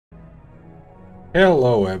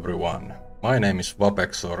Hello everyone, my name is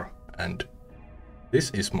Vapexor and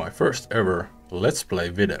this is my first ever Let's Play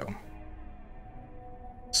video.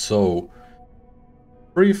 So,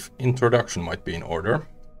 brief introduction might be in order.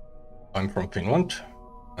 I'm from Finland,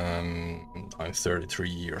 I'm 33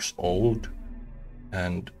 years old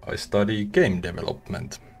and I study game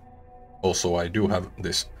development. Also, I do have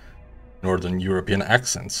this Northern European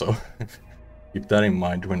accent, so keep that in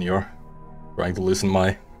mind when you're trying to listen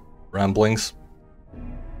my ramblings.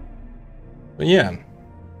 But yeah,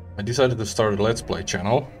 I decided to start a Let's Play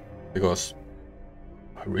channel because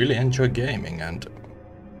I really enjoy gaming and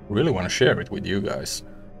really want to share it with you guys.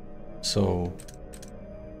 So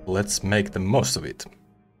let's make the most of it.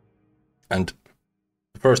 And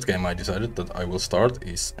the first game I decided that I will start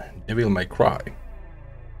is Devil May Cry.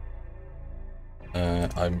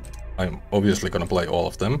 I'm obviously gonna play all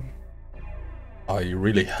of them. I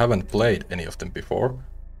really haven't played any of them before.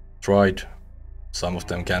 Tried some of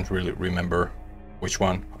them, can't really remember which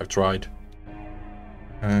one I've tried.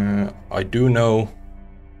 I do know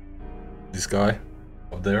this guy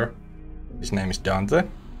up there. His name is Dante,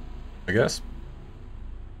 I guess.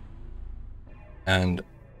 And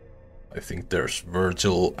I think there's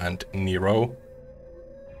Virgil and Nero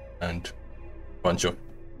and a bunch of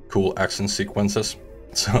cool action sequences.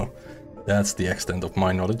 So that's the extent of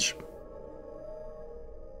my knowledge.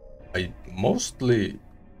 I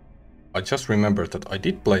just remembered that I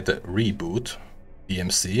did play the reboot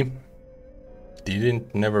DMC.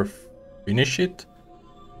 Didn't never finish it.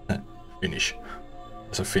 Finish.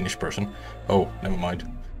 As a Finnish person. Oh, never mind.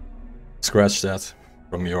 Scratch that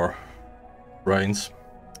from your brains.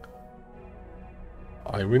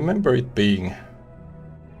 I remember it being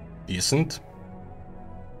decent,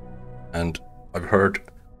 and I've heard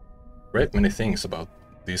great many things about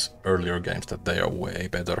these earlier games, that they are way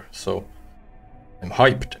better, so I'm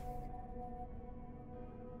hyped.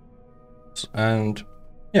 And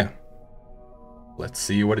yeah, let's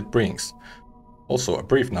see what it brings. Also, a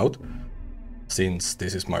brief note, since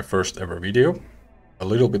this is my first ever video, a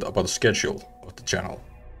little bit about the schedule of the channel.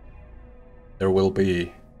 There will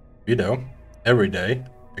be video every day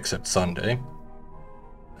except Sunday,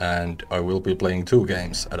 and I will be playing 2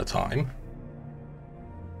 games at a time.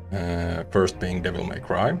 First being Devil May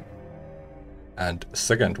Cry, and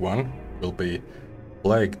second one will be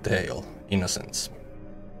Plague Tale: Innocence.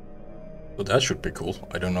 So that should be cool.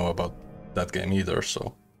 I don't know about that game either,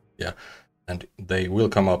 so yeah. And they will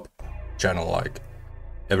come up channel like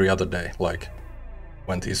every other day, like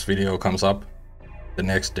when this video comes up, the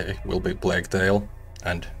next day will be Plague Tale,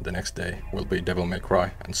 and the next day will be Devil May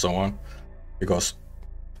Cry, and so on. Because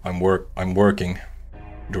I'm working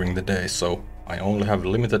during the day, so I only have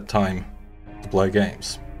limited time to play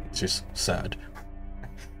games, which is sad.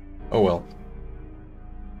 Oh well.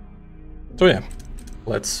 So yeah,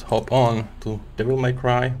 let's hop on to Devil May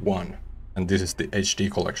Cry 1. And this is the HD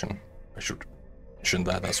collection. I should mention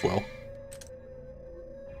that as well.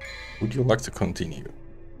 Would you like to continue?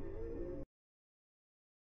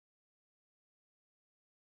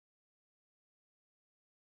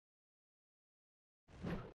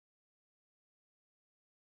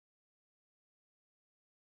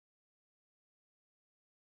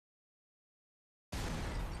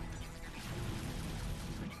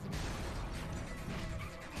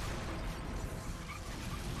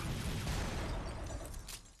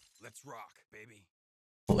 Let's rock, baby.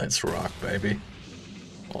 Let's rock, baby.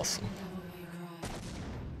 Awesome.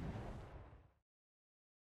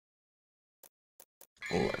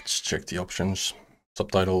 Let's check the options.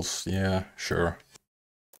 Subtitles, yeah, sure.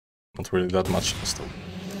 Not really that much still.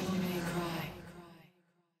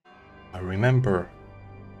 I remember.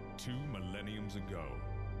 2 millenniums ago,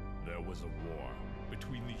 there was a war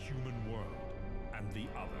between the human world and the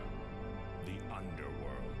other, the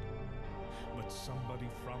underworld. But somebody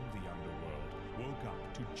from the underworld woke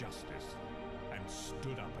up to justice and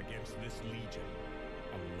stood up against this legion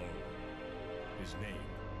alone. His name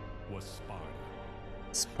was Sparda.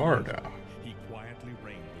 Sparda. He quietly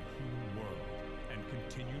reigned the human world and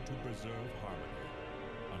continued to preserve harmony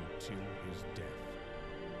until his death.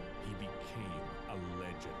 He became a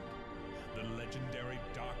legend. The legendary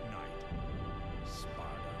Dark Knight,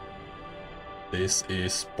 Sparda. This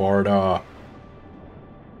is Sparda.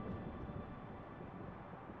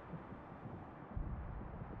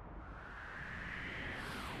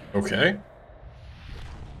 Okay.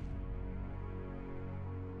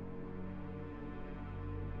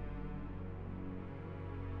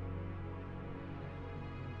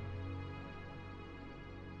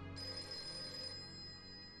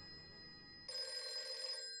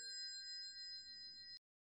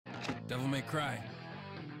 Devil May Cry.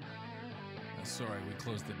 Sorry, we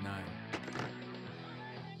closed at 9.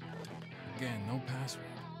 Again, no password.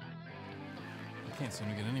 I can't seem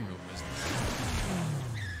to get any real business.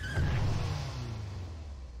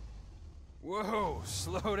 Whoa,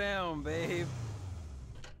 slow down, babe.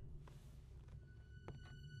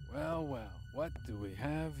 Well, well, what do we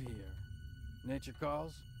have here? Nature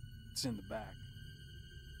calls? It's in the back.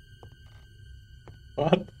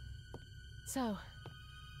 What? So,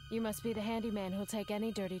 you must be the handyman who'll take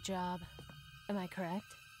any dirty job. Am I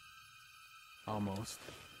correct? Almost.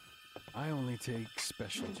 I only take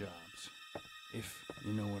special jobs, if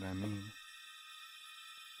you know what I mean.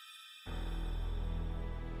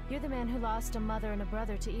 You're the man who lost a mother and a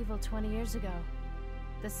brother to evil 20 years ago.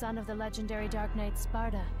 The son of the legendary Dark Knight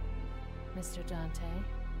Sparta, Mr. Dante.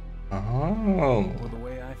 Oh. Well, the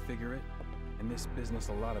way I figure it, in this business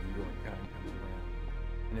a lot of your kind comes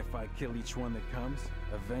around. And if I kill each one that comes,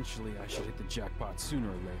 eventually I should hit the jackpot sooner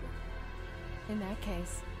or later. In that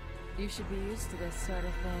case, you should be used to this sort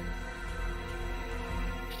of thing.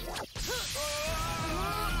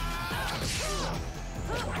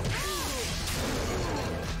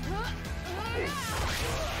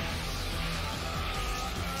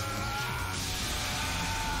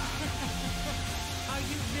 Are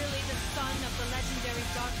you really the son of the legendary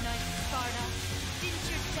Dark Knight Sparta? Didn't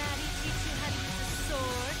your daddy teach you how to use a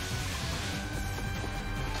sword?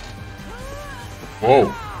 Whoa.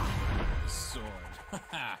 Sword.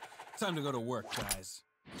 Time to go to work, guys.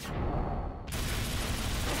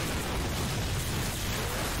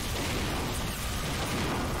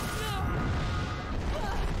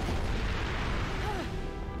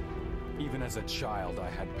 Even as a child, I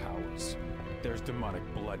had powers. There's demonic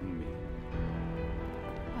blood in me.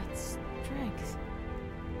 What strength?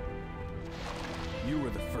 You were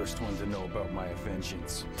the first one to know about my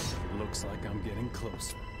vengeance. Looks like I'm getting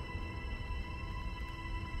closer.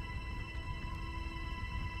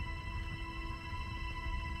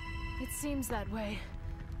 It seems that way,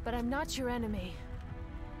 but I'm not your enemy.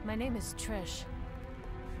 My name is Trish.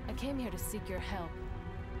 I came here to seek your help,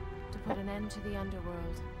 to put an end to the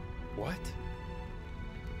underworld. What?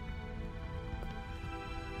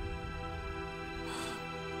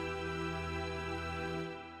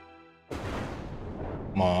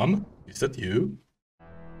 Mom, is that you?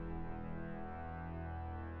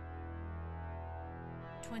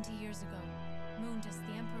 20 years ago, Mundus,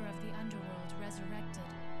 the Emperor of the Underworld, resurrected.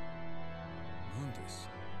 Mundus?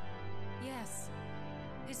 Yes.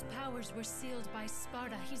 His powers were sealed by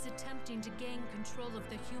Sparta. He's attempting to gain control of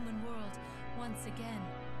the human world once again.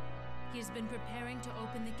 He has been preparing to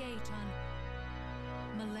open the gate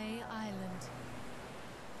on Malay Island.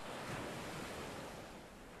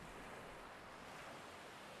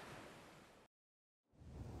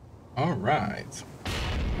 All right.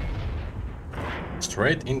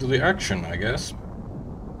 Straight into the action, I guess.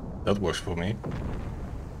 That works for me.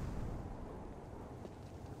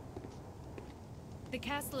 The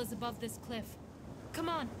castle is above this cliff. Come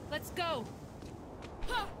on, let's go!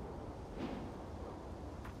 Ha!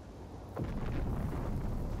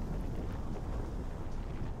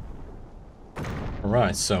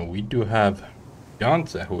 Alright, so we do have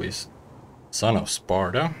Dante, who is son of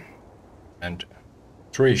Sparta, and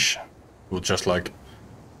Trish, who just like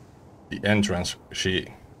the entrance, she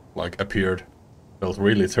like appeared, felt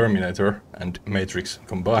really Terminator and Matrix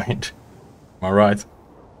combined. Am I right?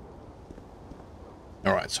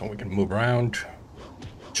 Alright, so we can move around,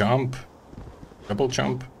 jump, double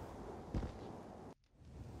jump.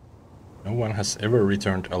 No one has ever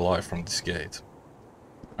returned alive from this gate,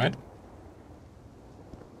 right?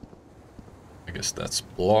 I guess that's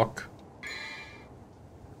block.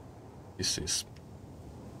 This is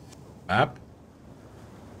map.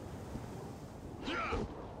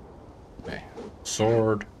 Okay,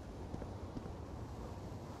 sword.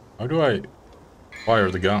 How do I fire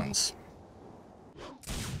the guns?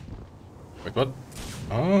 Wait, what?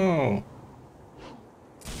 Oh.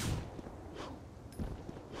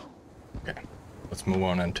 Okay, let's move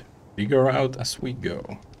on and figure out as we go.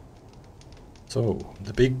 So,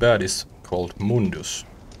 the big bad is called Mundus.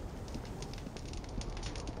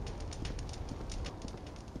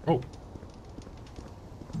 Oh.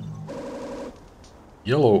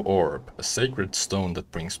 Yellow orb, a sacred stone that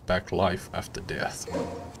brings back life after death.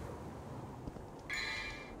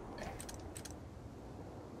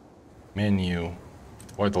 Menu,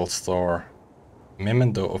 vital star,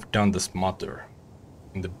 memento of Dante's mother.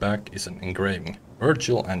 In the back is an engraving,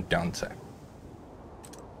 Virgil and Dante.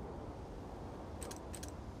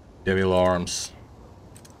 Devil arms.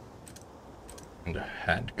 And a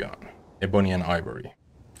handgun, ebony and ivory.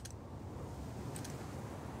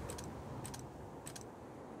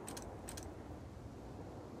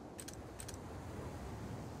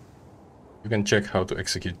 You can check how to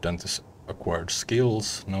execute Dante's acquired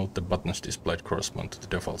skills. Note the buttons displayed correspond to the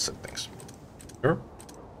default settings. Sure.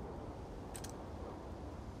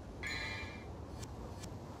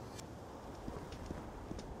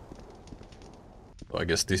 So I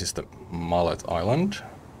guess this is the Mallet Island.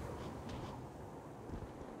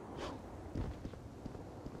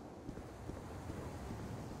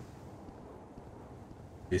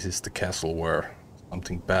 This is the castle where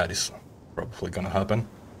something bad is probably gonna happen.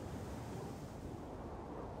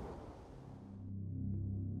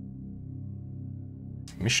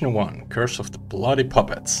 Mission 1, Curse of the Bloody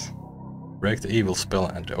Puppets. Break the evil spell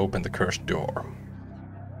and open the cursed door.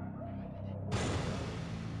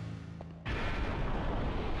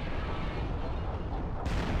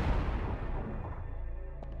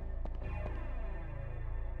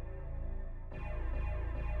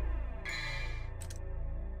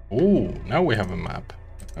 Oh, now we have a map.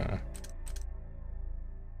 Okay,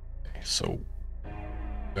 so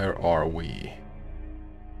where are we?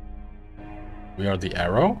 We are the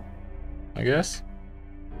arrow, I guess.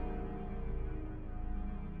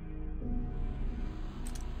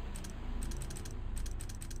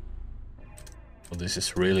 So this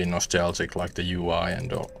is really nostalgic, like the UI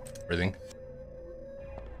and everything.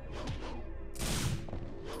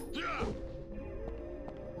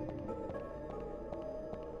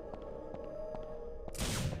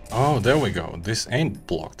 Oh, there we go. This ain't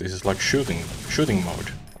blocked. This is like shooting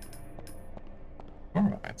mode.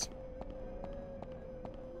 Alright.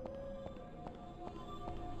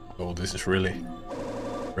 So this is really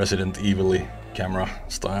Resident Evil-y camera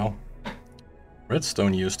style.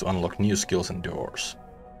 Redstone used to unlock new skills and doors.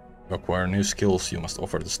 To acquire new skills, you must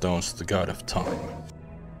offer the stones to the god of time.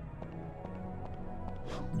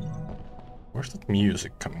 Where's that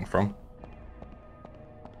music coming from?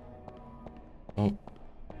 Oh.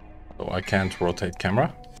 So I can't rotate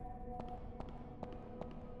camera.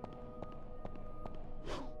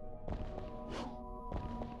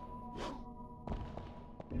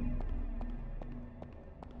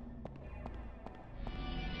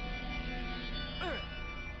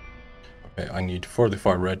 Okay, I need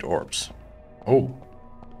 45 red orbs. Oh,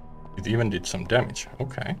 it even did some damage.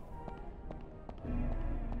 Okay.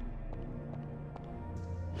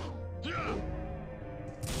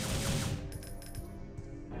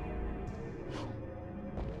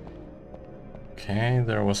 Okay,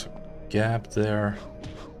 there was a gap there.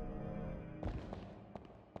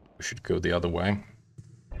 We should go the other way.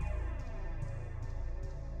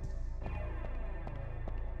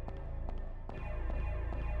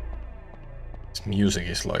 This music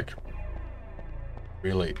is like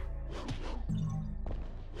really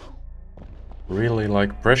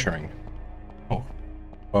like pressuring. Oh,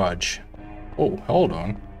 fudge. Oh, hold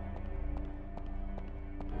on.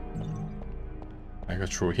 I go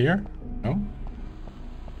through here? No?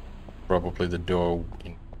 Probably the door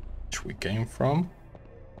in which we came from.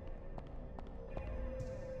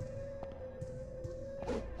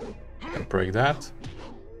 Can break that.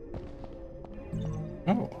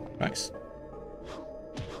 Oh, nice.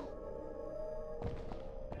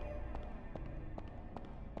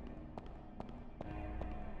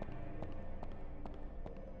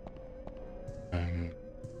 Maybe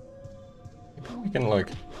we can like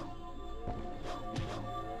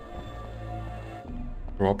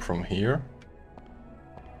drop from here.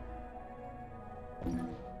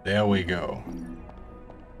 There we go.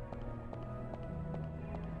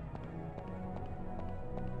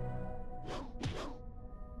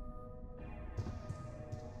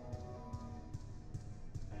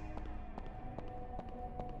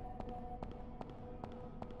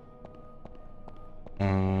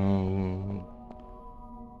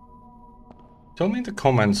 Tell me in the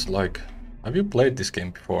comments, like, have you played this game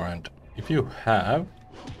before, and if you have,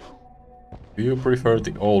 do you prefer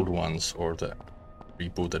the old ones or the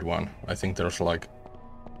rebooted one? I think there's like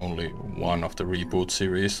only one of the reboot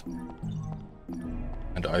series.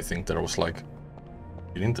 And I think there was like...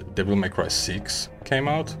 Didn't Devil May Cry 6 came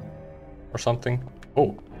out? Or something?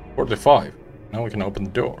 Oh, 45. Now we can open the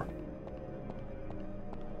door.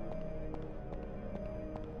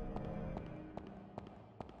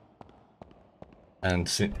 And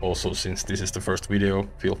also, since this is the first video,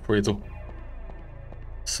 feel free to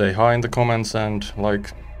say hi in the comments and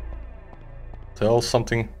like tell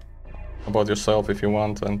something about yourself if you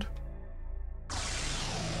want, and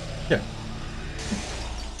yeah.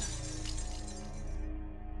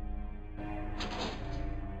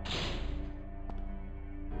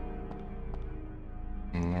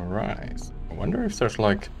 Alright. I wonder if there's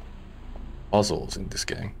like puzzles in this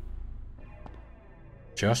game.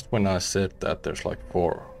 Just when I said that there's like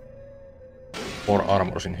four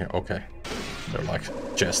armors in here. Okay. They're like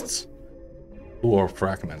chests. Blue orb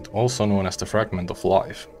fragment, also known as the fragment of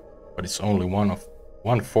life, but it's only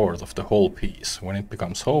 1/4 of the whole piece. When it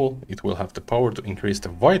becomes whole, it will have the power to increase the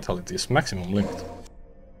vitality's maximum limit.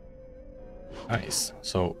 Nice.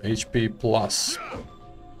 So HP plus.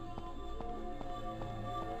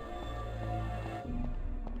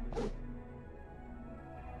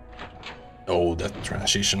 Oh, that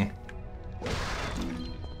transition.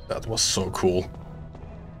 That was so cool.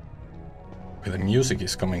 Okay, the music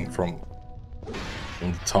is coming from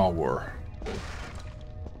the tower.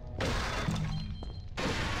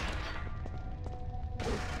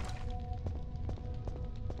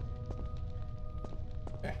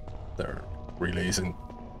 Okay, there really isn't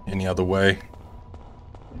any other way.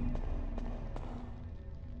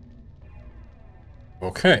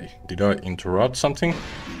 Okay, did I interrupt something?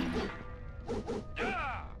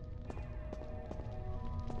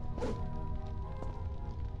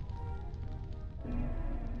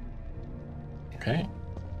 Okay,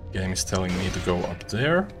 game is telling me to go up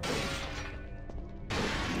there.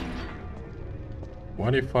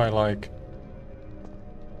 What if I like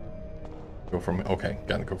go from, okay,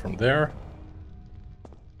 gotta go from there.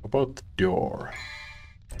 About the door.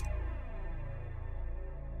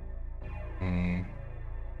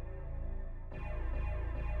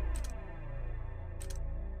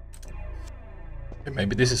 Okay,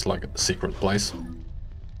 maybe this is like a secret place.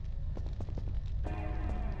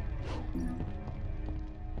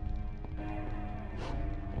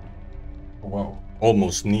 Wow,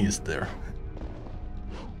 almost sneezed there.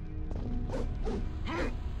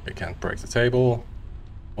 I can't break the table.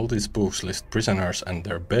 All these books list prisoners and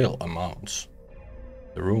their bail amounts.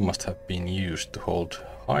 The room must have been used to hold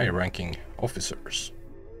high-ranking officers,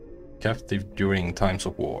 captive during times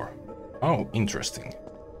of war. Oh, interesting.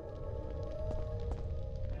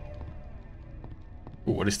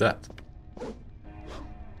 Ooh, what is that?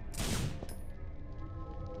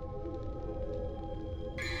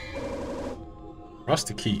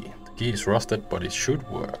 Rusty key. The key is rusted, but it should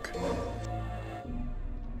work.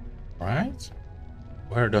 Right?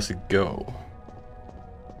 Where does it go?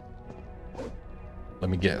 Let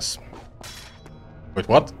me guess. Wait,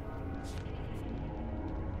 what?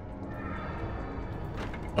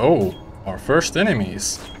 Oh, our first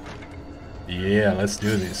enemies. Yeah, let's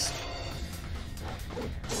do this.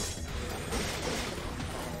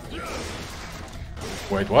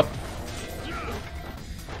 Wait, what?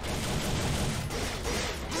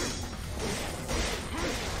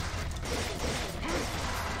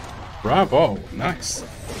 Bravo, nice.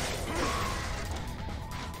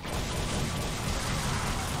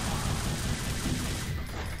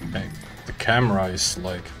 Okay, the camera is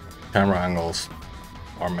like, camera angles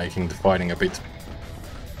are making the fighting a bit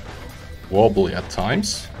wobbly at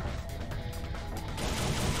times.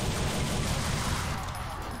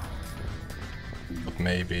 But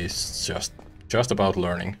maybe it's just about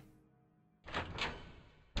learning.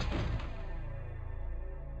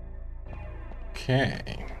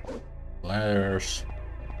 Okay. Ladders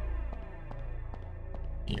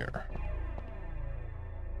here.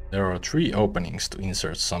 There are 3 openings to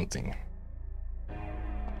insert something.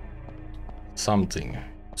 Something,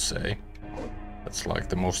 say. That's like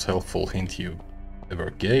the most helpful hint you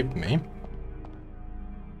ever gave me.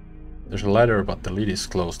 There's a ladder, but the lid is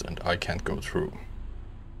closed and I can't go through.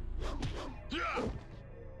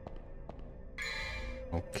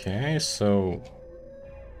 Okay, so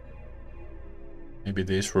maybe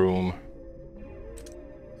this room.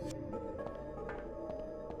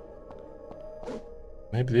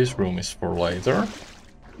 Maybe this room is for later.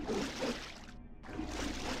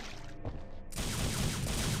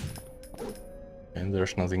 And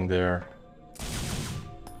there's nothing there.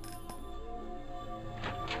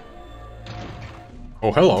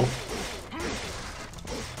 Oh, hello.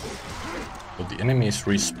 So the enemies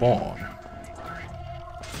respawn.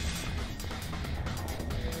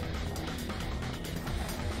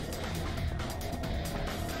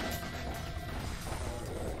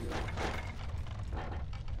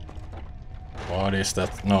 What is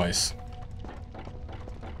that noise?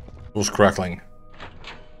 Who's crackling?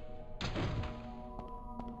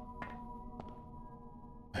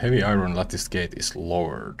 A heavy iron lattice gate is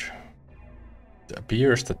lowered. It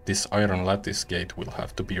appears that this iron lattice gate will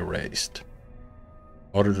have to be raised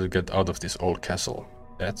in order to get out of this old castle.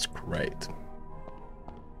 That's great.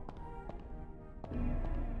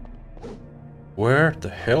 Where the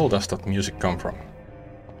hell does that music come from?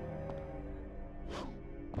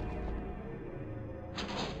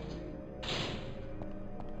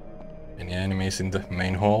 Any enemies in the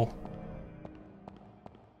main hall?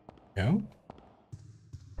 No?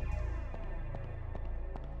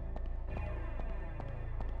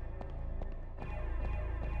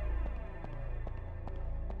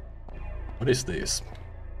 What is this?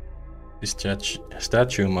 This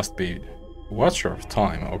statue must be Watcher of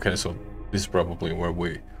Time. Okay, so this is probably where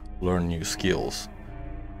we learn new skills.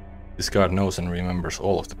 This god knows and remembers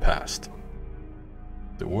all of the past.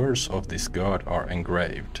 The words of this god are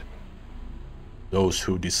engraved. Those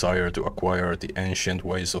who desire to acquire the ancient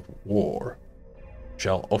ways of war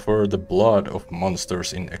shall offer the blood of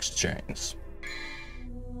monsters in exchange.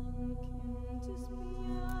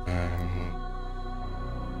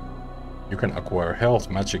 You can acquire health,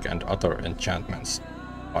 magic, and other enchantments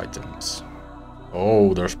items.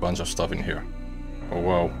 Oh, there's a bunch of stuff in here. Oh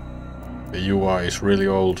wow. The UI is really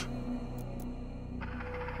old.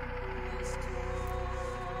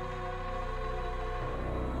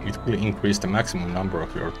 It will increase the maximum number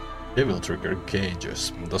of your Devil Trigger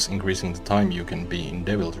gauges, thus increasing the time you can be in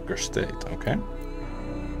Devil Trigger state, okay?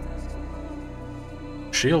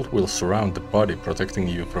 Shield will surround the body, protecting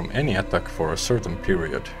you from any attack for a certain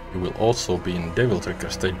period. You will also be in Devil Trigger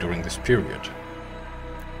state during this period.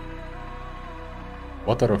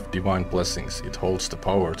 Water of Divine Blessings. It holds the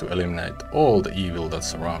power to eliminate all the evil that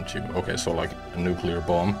surrounds you. Okay, so like a nuclear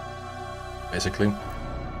bomb, basically.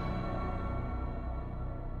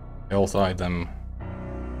 Health item.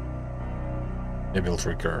 Devil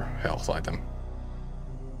Trigger health item.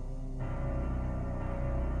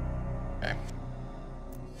 Okay.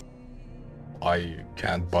 I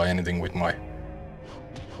can't buy anything with my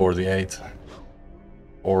 48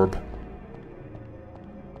 orb.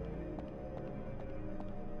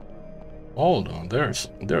 Hold on, there's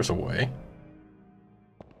a way.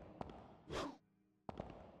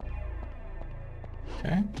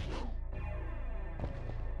 Okay.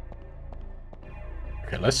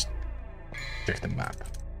 Okay, let's check the map.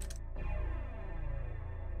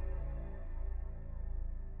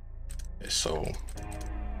 Okay, so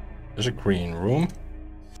there's a green room.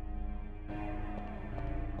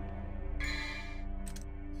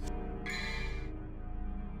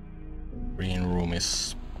 Green room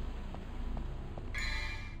is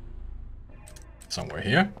somewhere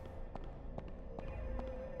here.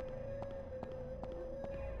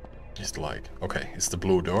 It's like, okay, it's the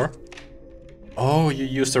blue door. Oh, you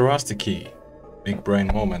used the rusty key. Big brain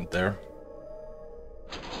moment there.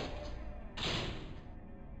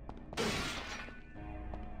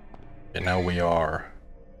 And now we are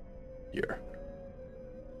here.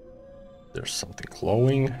 There's something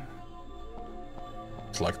glowing.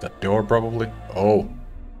 It's like that door probably. Oh,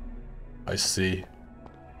 I see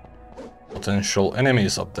potential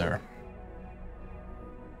enemies up there.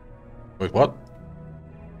 Wait, what?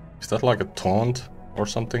 Is that like a taunt or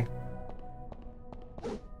something?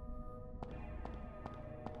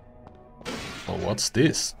 Oh, what's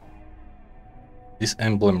this? This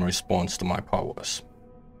emblem responds to my powers.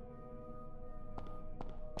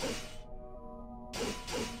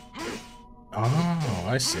 Oh,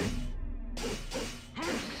 I see.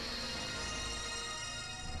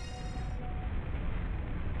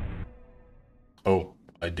 Oh,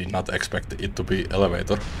 I did not expect it to be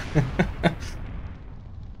elevator.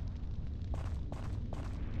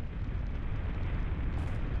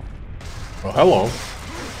 Oh, hello.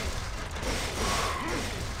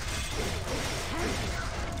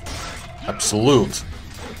 Absolute.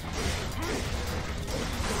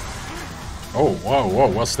 Oh, whoa, whoa,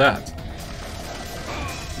 what's that?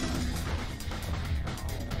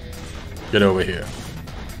 Get over here.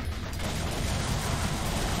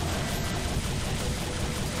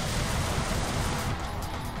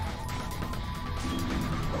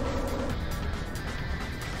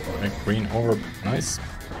 Alright, green orb, nice.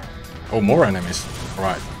 Oh, more enemies.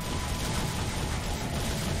 Right.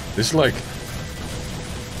 This is like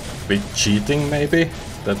a bit cheating maybe,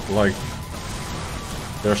 that like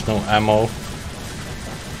there's no ammo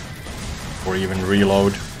or even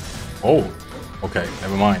reload. Oh, okay,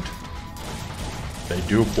 never mind. They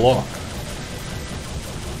do block.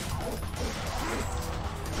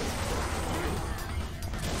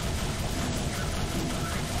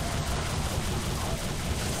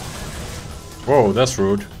 Whoa, that's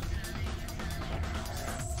rude.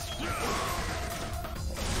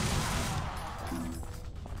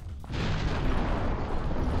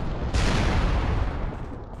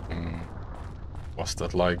 Was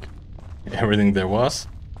that like everything there was?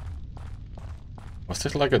 Was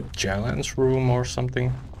this like a challenge room or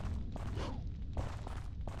something?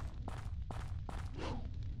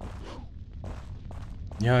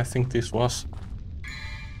 Yeah, I think this was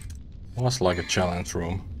like a challenge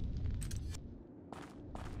room.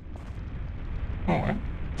 Oh, I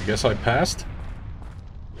guess I passed.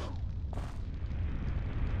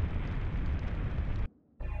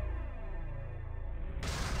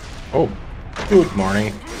 Oh, good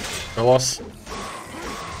morning. fellas.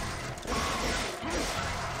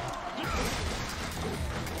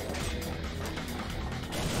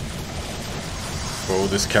 Oh,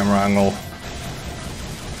 this camera angle.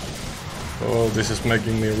 Oh, this is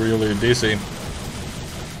making me really dizzy.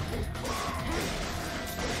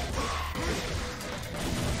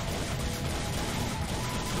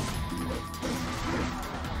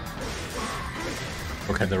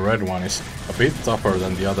 Okay, the red one is a bit tougher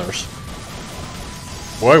than the others.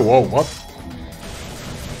 Whoa, whoa, what?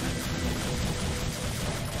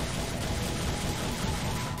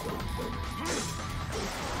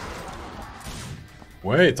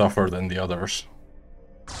 Way tougher than the others.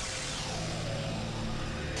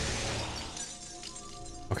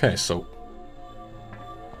 Okay, so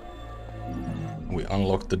we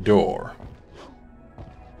unlock the door.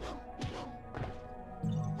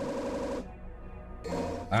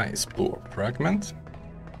 Nice blue fragment.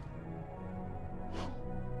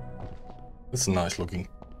 That's a nice looking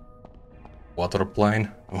water plane.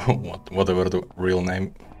 Whatever the real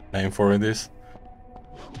name for it is.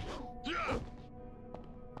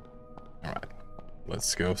 Alright,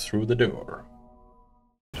 let's go through the door.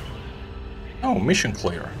 Oh, mission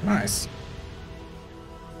clear. Nice.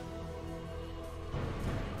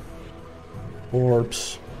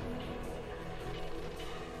 Orbs.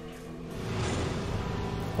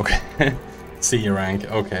 Okay. C rank.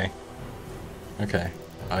 Okay. Okay.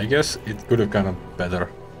 I guess it could have gone better.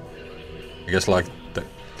 I guess like the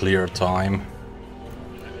clear time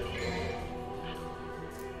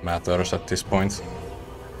matters at this point.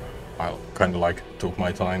 I kind of like took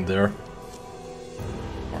my time there.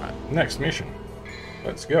 Alright, next mission.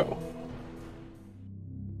 Let's go.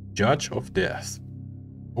 Judge of Death.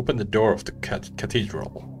 Open the door of the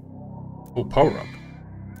cathedral. Oh, power up.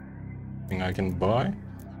 Thing I can buy?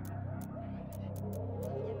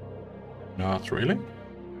 Not really.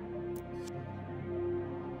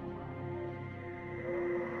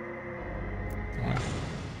 Alright,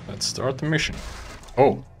 let's start the mission.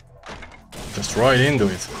 Oh, just right into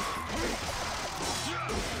it.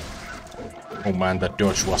 Oh man, that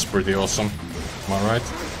dodge was pretty awesome. Am I right?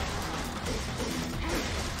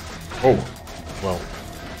 Oh, well,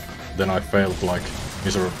 then I failed like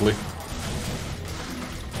miserably.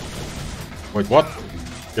 Wait, what?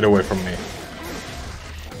 Get away from me.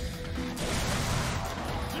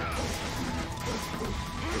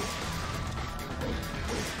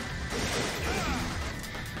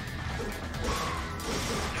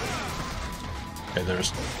 Okay,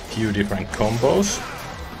 there's a few different combos.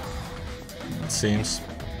 It seems.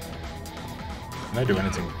 Can I do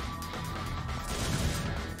anything?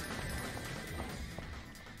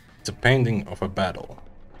 It's a painting of a battle.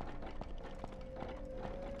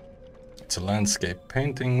 It's a landscape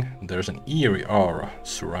painting. There's an eerie aura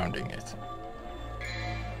surrounding it.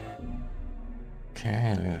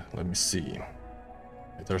 Okay, let me see.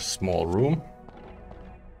 There's a small room.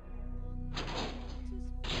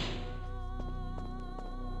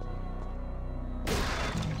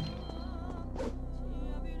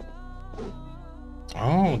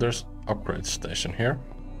 Oh, there's upgrade station here.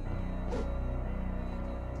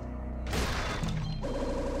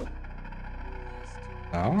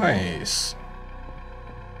 Nice.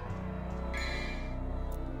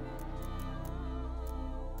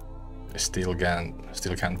 I still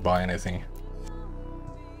can't buy anything.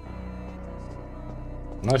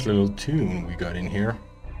 Nice little tune we got in here.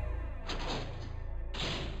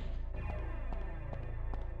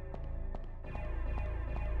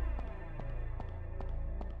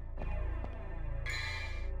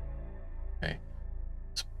 Okay,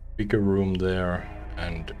 it's a bigger room there,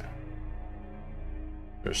 and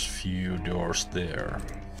there's few doors there.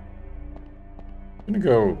 I'm gonna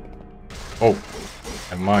go. Oh,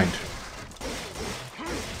 never mind.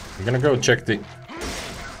 I'm gonna go check the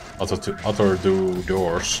other two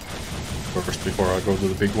doors first before I go to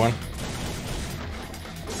the big one.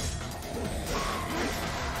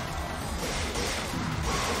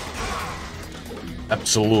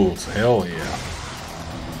 Absolute hell yeah.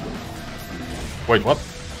 Wait, what?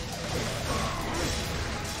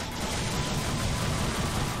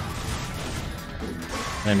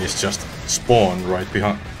 Enemies just spawn right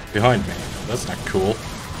behind me. That's not cool.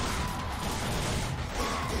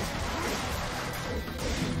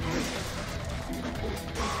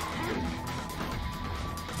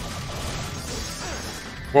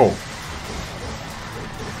 Whoa.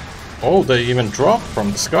 Oh, they even drop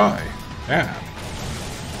from the sky. Yeah.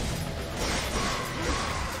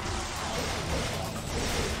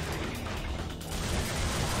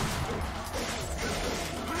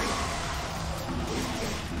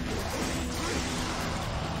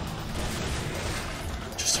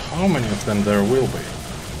 how many of them there will be.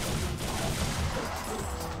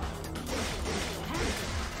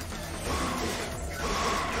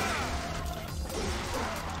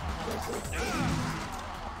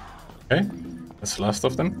 Okay, that's the last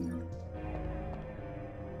of them.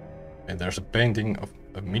 And there's a painting of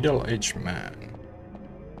a middle-aged man.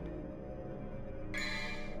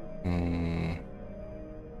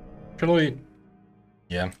 Actually,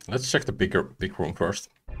 yeah, let's check the big room first.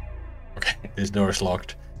 Okay, this door is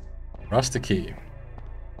locked. Rusty key.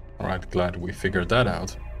 Alright, glad we figured that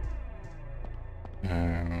out.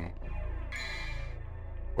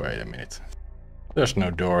 Wait a minute. There's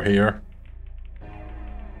no door here.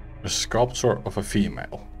 A sculpture of a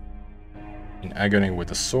female. In agony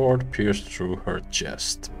with a sword pierced through her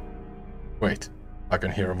chest. Wait, I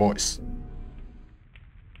can hear a voice.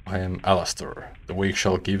 I am Alistair. The weak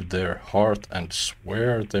shall give their heart and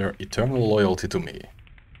swear their eternal loyalty to me.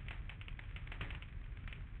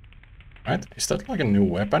 Right? Is that like a new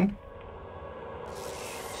weapon?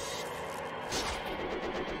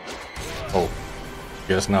 Oh,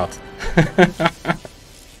 guess not.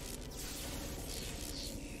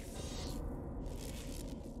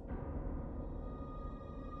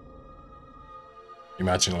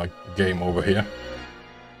 Imagine like game over here.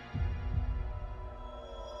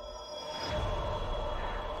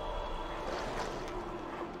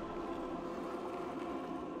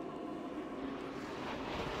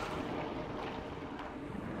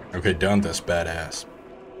 Okay, Dante's badass.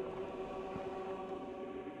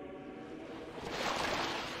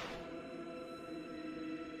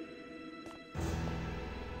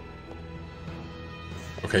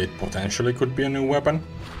 Okay, it potentially could be a new weapon.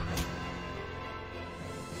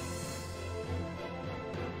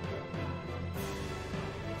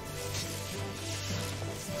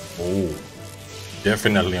 Oh,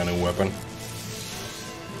 definitely a new weapon.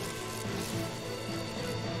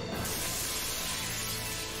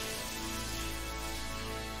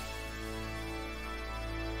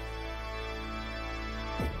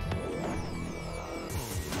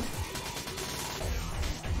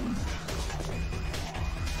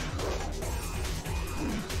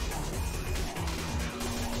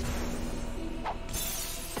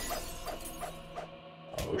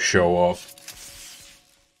 Oh, show off.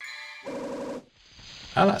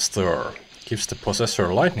 Alistair gives the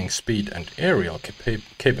possessor lightning speed and aerial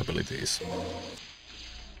capabilities.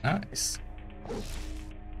 Nice.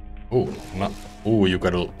 Oh, you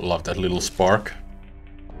gotta love that little spark.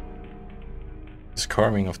 This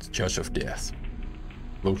carving of the Judge of Death.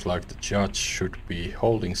 Looks like the judge should be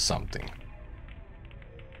holding something.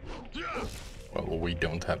 Well, we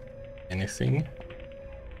don't have anything.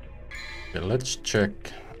 Okay, let's check.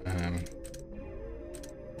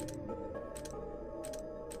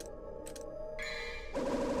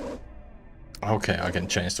 Okay, I can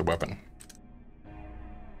change the weapon.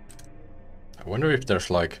 I wonder if there's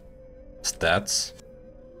like stats,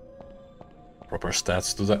 proper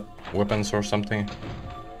stats to the weapons or something.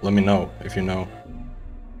 Let me know if you know.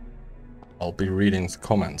 I'll be reading the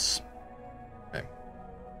comments. Okay.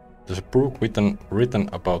 There's a book written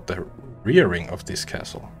about the rearing of this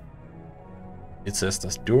castle. It says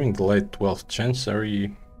that during the late 12th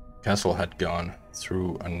century, castle had gone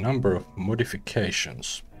through a number of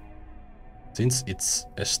modifications since its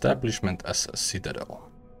establishment as a citadel.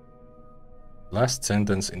 Last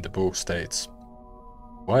sentence in the book states,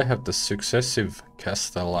 "Why have the successive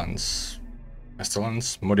castellans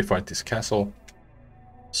modified this castle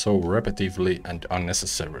so repetitively and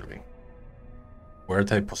unnecessarily? Were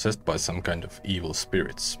they possessed by some kind of evil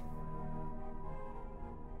spirits?"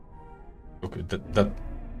 Okay, that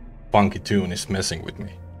funky tune is messing with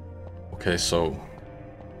me. Okay, so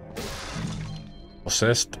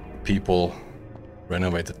possessed people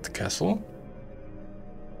renovated the castle,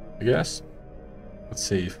 I guess. Let's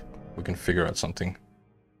see if we can figure out something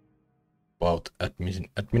about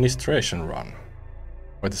administration run.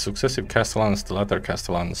 By the successive castellans, the latter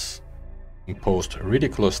castellans imposed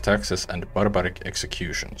ridiculous taxes and barbaric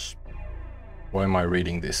executions. Why am I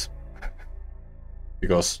reading this?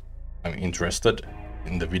 Because I'm interested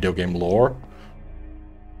in the video game lore.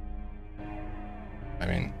 I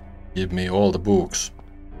mean, give me all the books.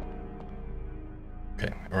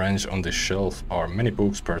 Okay, arranged on this shelf are many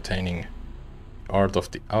books pertaining to the art of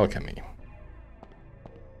the alchemy.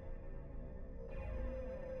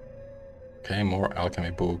 Okay, more alchemy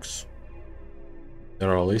books. There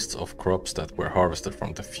are lists of crops that were harvested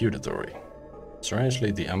from the feudatory. Strangely,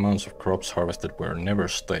 the amounts of crops harvested were never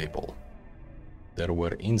stable. There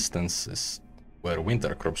were instances where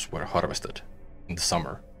winter crops were harvested in the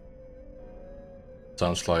summer.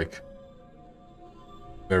 Sounds like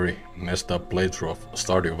very messed up playthrough of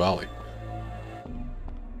Stardew Valley.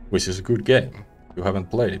 Which is a good game. If you haven't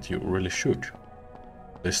played it, you really should.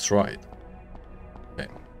 Let's try it. Okay.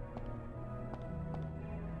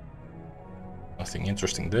 Nothing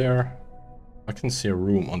interesting there. I can see a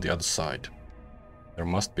room on the other side. There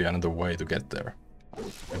must be another way to get there.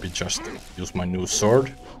 Maybe just use my new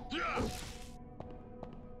sword.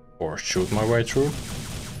 Or shoot my way through.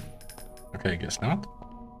 Okay, guess not.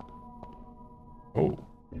 Oh,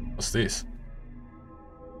 what's this?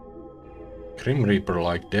 Grim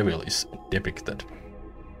Reaper-like devil is depicted.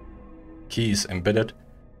 Key is embedded.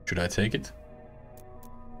 Should I take it?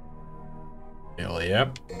 Hell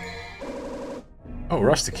yeah. Oh,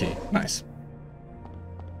 rusty key. Nice.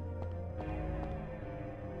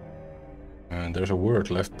 And there's a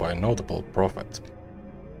word left by a notable prophet.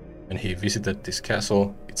 When he visited this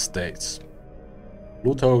castle, it states,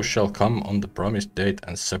 Pluto shall come on the promised date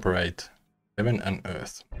and separate heaven and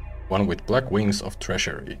earth. One with black wings of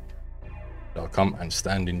treasury shall come and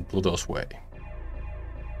stand in Pluto's way.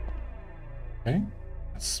 Okay,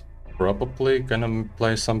 that's probably gonna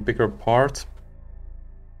play some bigger part.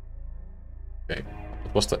 Okay,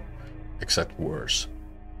 what was the exact words?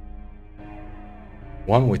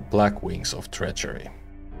 One with black wings of treachery.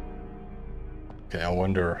 Okay, I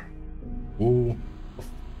wonder who of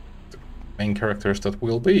the main characters that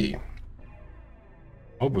will be.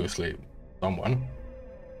 Obviously someone,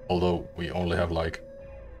 although we only have like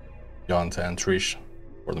Dante and Trish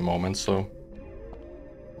for the moment, so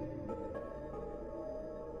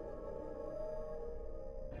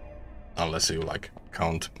unless you like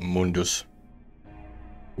count Mundus,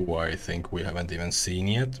 who I think we haven't even seen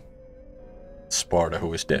yet. Sparta,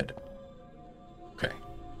 who is dead. Okay,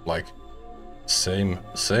 like same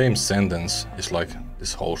sentence is like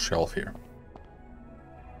this whole shelf here.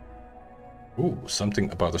 Ooh,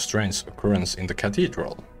 something about a strange occurrence in the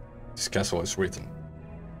cathedral. This castle is written.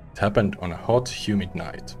 It happened on a hot, humid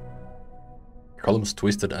night. The columns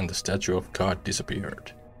twisted and the statue of God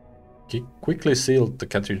disappeared. He quickly sealed the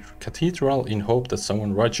cathedral in hope that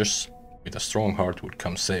someone righteous with a strong heart would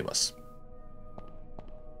come save us.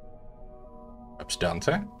 Perhaps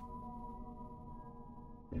Dante?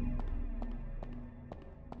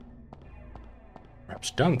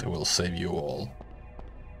 Perhaps Dante will save you all.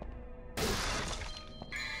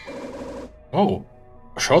 Oh,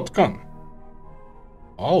 a shotgun!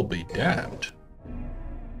 I'll be damned.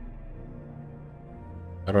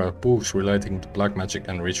 There are books relating to black magic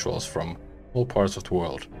and rituals from all parts of the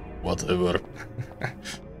world. Whatever.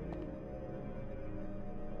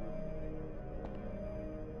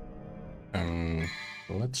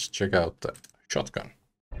 Let's check out the shotgun.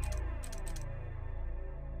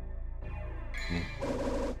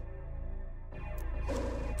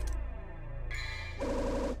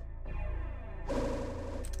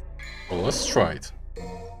 Well, let's try it.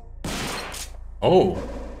 Oh,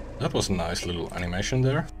 that was a nice little animation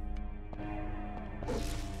there.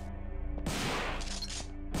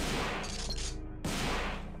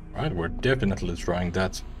 Right, we're definitely trying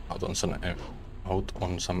that out on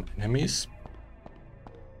some enemies.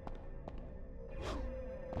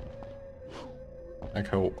 I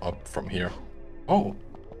go up from here. Oh,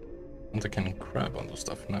 and I can grab onto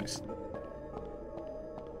stuff. Nice.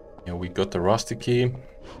 Yeah, we got the rusty key,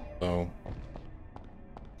 so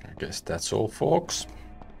I guess that's all, folks.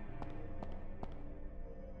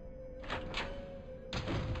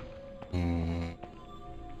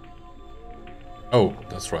 Oh,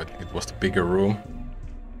 that's right. It was the bigger room.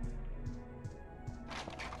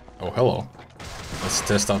 Oh, hello. Let's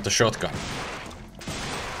test out the shotgun.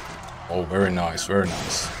 Oh, very nice, very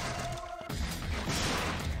nice.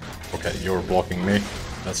 Okay, you're blocking me.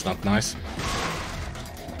 That's not nice.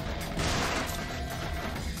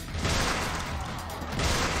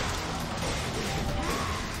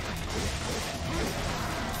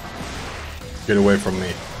 Get away from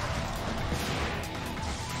me.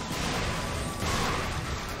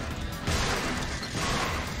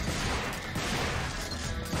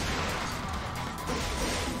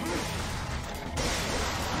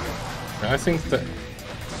 I think that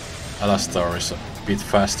Alastar is a bit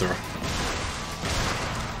faster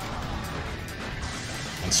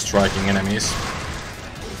and striking enemies.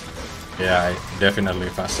 Yeah, definitely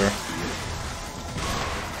faster.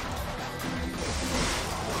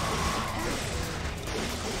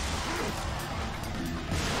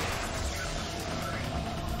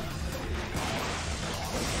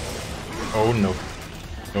 Oh no,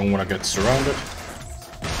 don't want to get surrounded.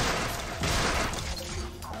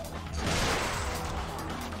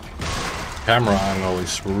 Camera angle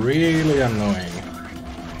is really annoying.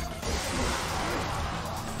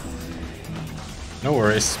 No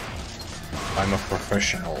worries. I'm a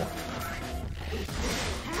professional.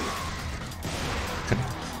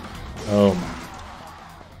 Oh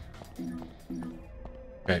man.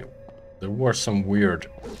 Okay, there were some weird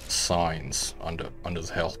signs under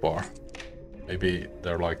the health bar. Maybe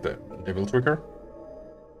they're like the devil trigger?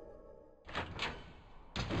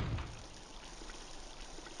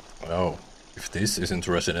 Oh, if this isn't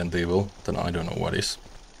Resident Evil, then I don't know what is.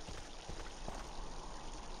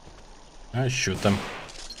 I shoot them.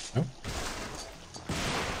 No.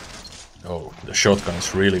 Oh, the shotgun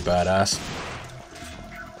is really badass.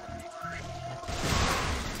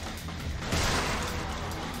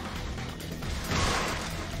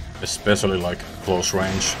 Especially like close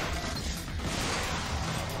range.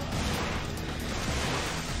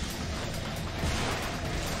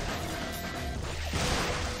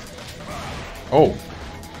 Oh,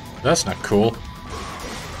 that's not cool.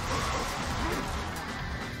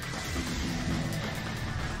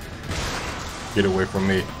 Get away from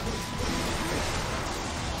me.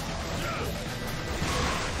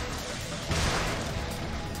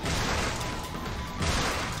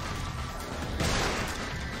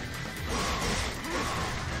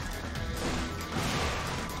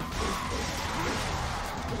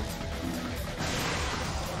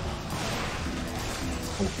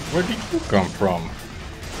 Where did you come from?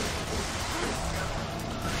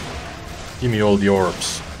 Give me all the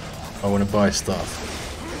orbs. I wanna buy stuff.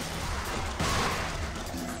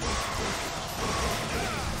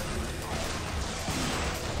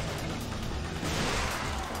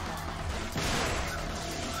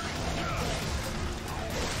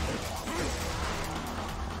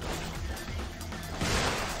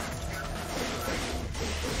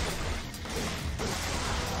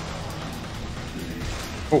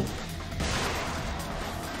 Oh.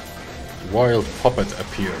 Wild puppet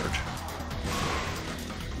appeared.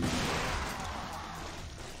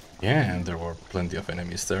 Yeah, and there were plenty of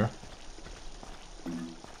enemies there. The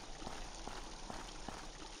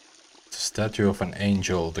statue of an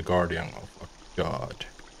angel, the guardian of a god.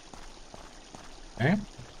 Okay.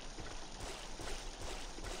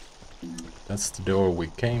 That's the door we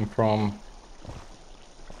came from.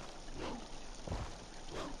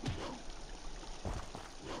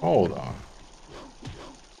 Hold on.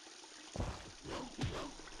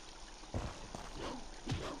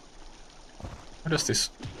 What is this?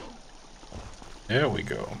 There we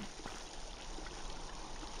go.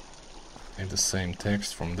 And the same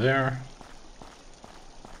text from there.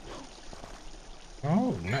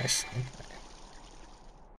 Oh, nice. Okay.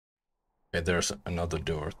 Okay, there's another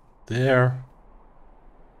door there.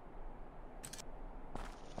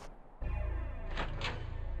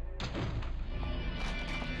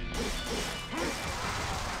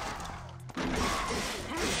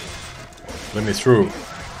 Let me through.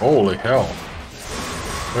 Holy hell.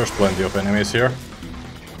 There's plenty of enemies here.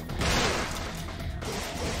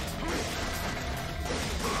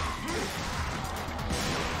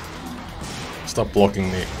 Stop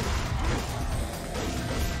blocking me.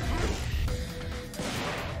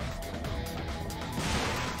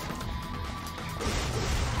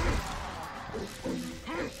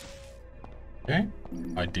 Okay.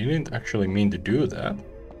 I didn't actually mean to do that,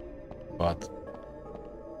 but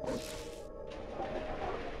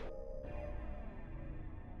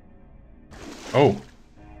oh,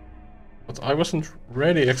 but I wasn't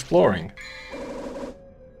ready exploring.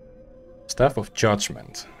 Staff of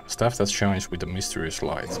Judgment. Staff that shines with a mysterious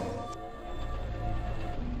light.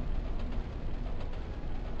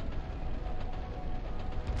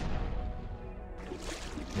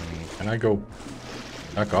 Can I go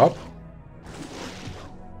back up?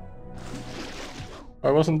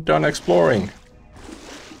 I wasn't done exploring.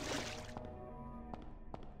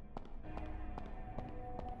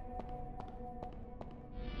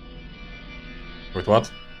 Wait,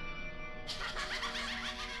 what?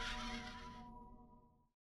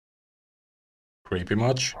 Creepy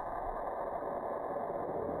much?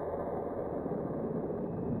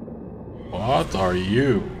 What are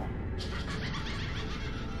you?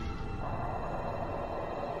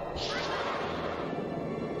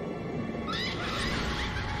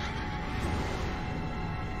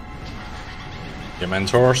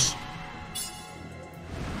 Dementors?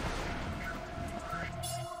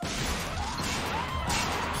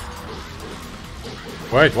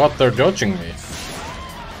 Wait, what? They're dodging me.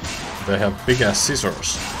 They have big ass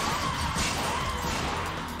scissors.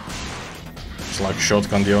 It's like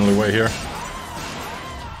shotgun the only way here.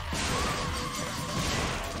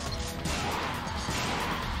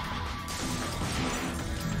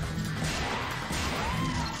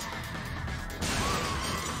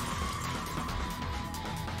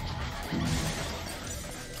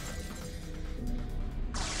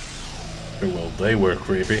 They were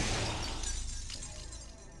creepy.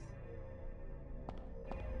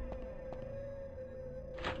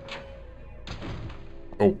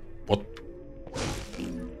 Oh, what?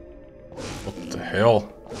 What the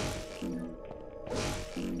hell?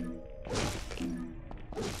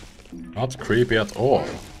 Not creepy at all.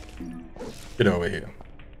 Get over here.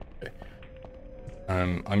 Okay.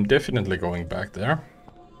 I'm definitely going back there.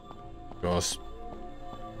 Because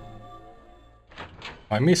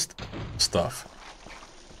I missed stuff.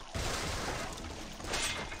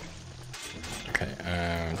 Okay,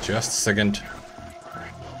 just a second.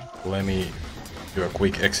 Let me do a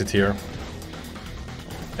quick exit here.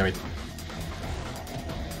 Damn it.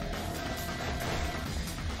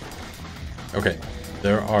 Okay,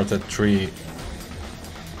 there are the 3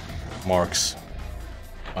 marks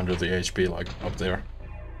under the HP, like up there.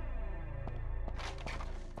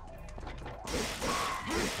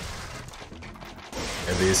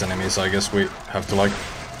 Okay, these enemies, I guess we have to like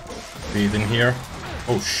beat in here.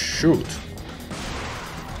 Oh shoot!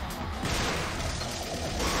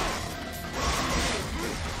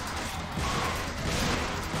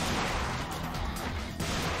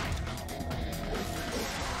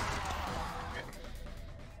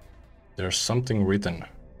 There's something written.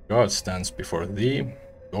 God stands before thee.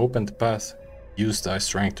 To open the path, use thy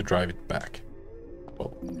strength to drive it back.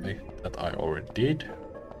 Well, okay, that I already did.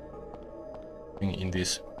 In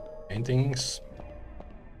these paintings.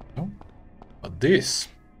 No? But this.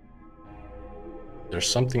 There's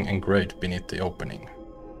something engraved beneath the opening.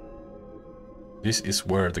 This is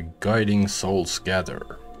where the guiding souls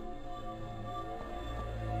gather.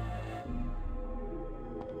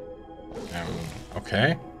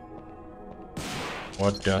 Okay.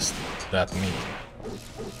 What does that mean?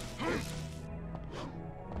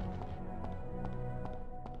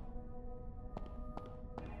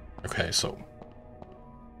 Okay, so...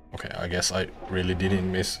 Okay, I guess I really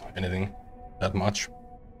didn't miss anything that much.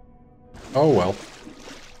 Oh well.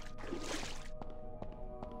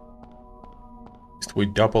 At least we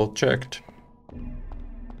double checked.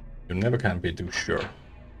 You never can be too sure.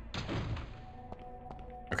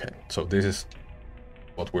 Okay, so this is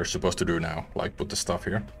what we're supposed to do now, like put the stuff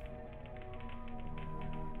here.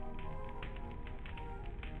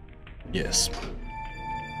 Yes.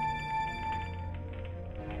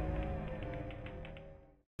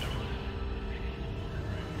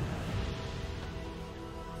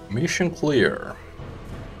 Mission clear.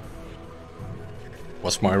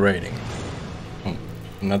 What's my rating?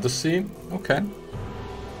 Another C? Okay.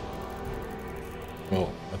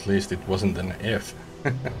 Well, at least it wasn't an F.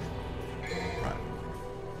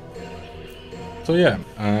 So yeah,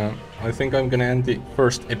 I think I'm gonna end the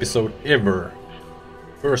first episode ever.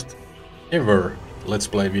 First ever Let's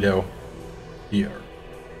Play video here.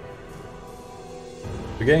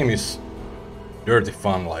 The game is dirty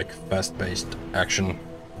fun, like fast-paced action,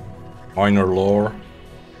 minor lore.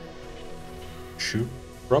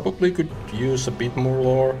 Probably could use a bit more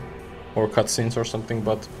lore or cutscenes or something,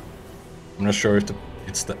 but I'm not sure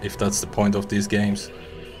if that's the point of these games.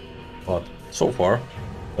 But so far,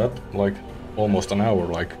 that like almost an hour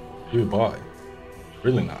like flew by.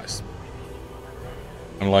 Really nice.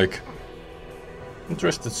 I'm like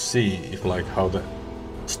interested to see if like how the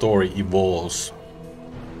story evolves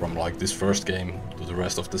from like this first game to the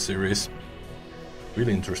rest of the series.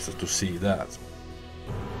 Really interested to see that.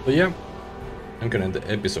 But yeah, I'm gonna end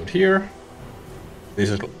the episode here. This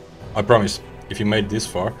is, I promise, if you made this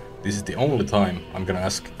far, this is the only time I'm gonna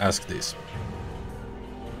ask this.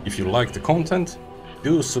 If you like the content,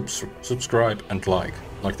 do subscribe and like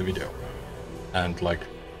the video. And like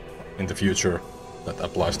in the future, that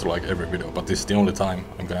applies to like every video, but this is the only time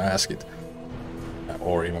I'm gonna ask it.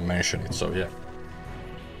 Or even mention it, so yeah.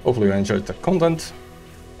 Hopefully you enjoyed the content.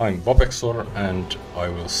 I'm Vopexor and I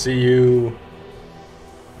will see you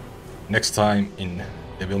next time in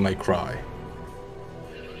Devil May Cry.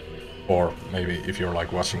 Or maybe if you're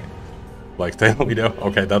like watching like the video.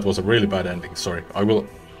 Okay, that was a really bad ending, sorry. I will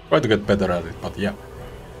try to get better at it, but yeah.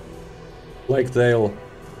 Plague Tale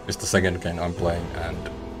is the second game I'm playing and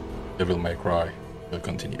Devil May Cry will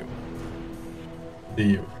continue. See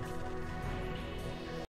you.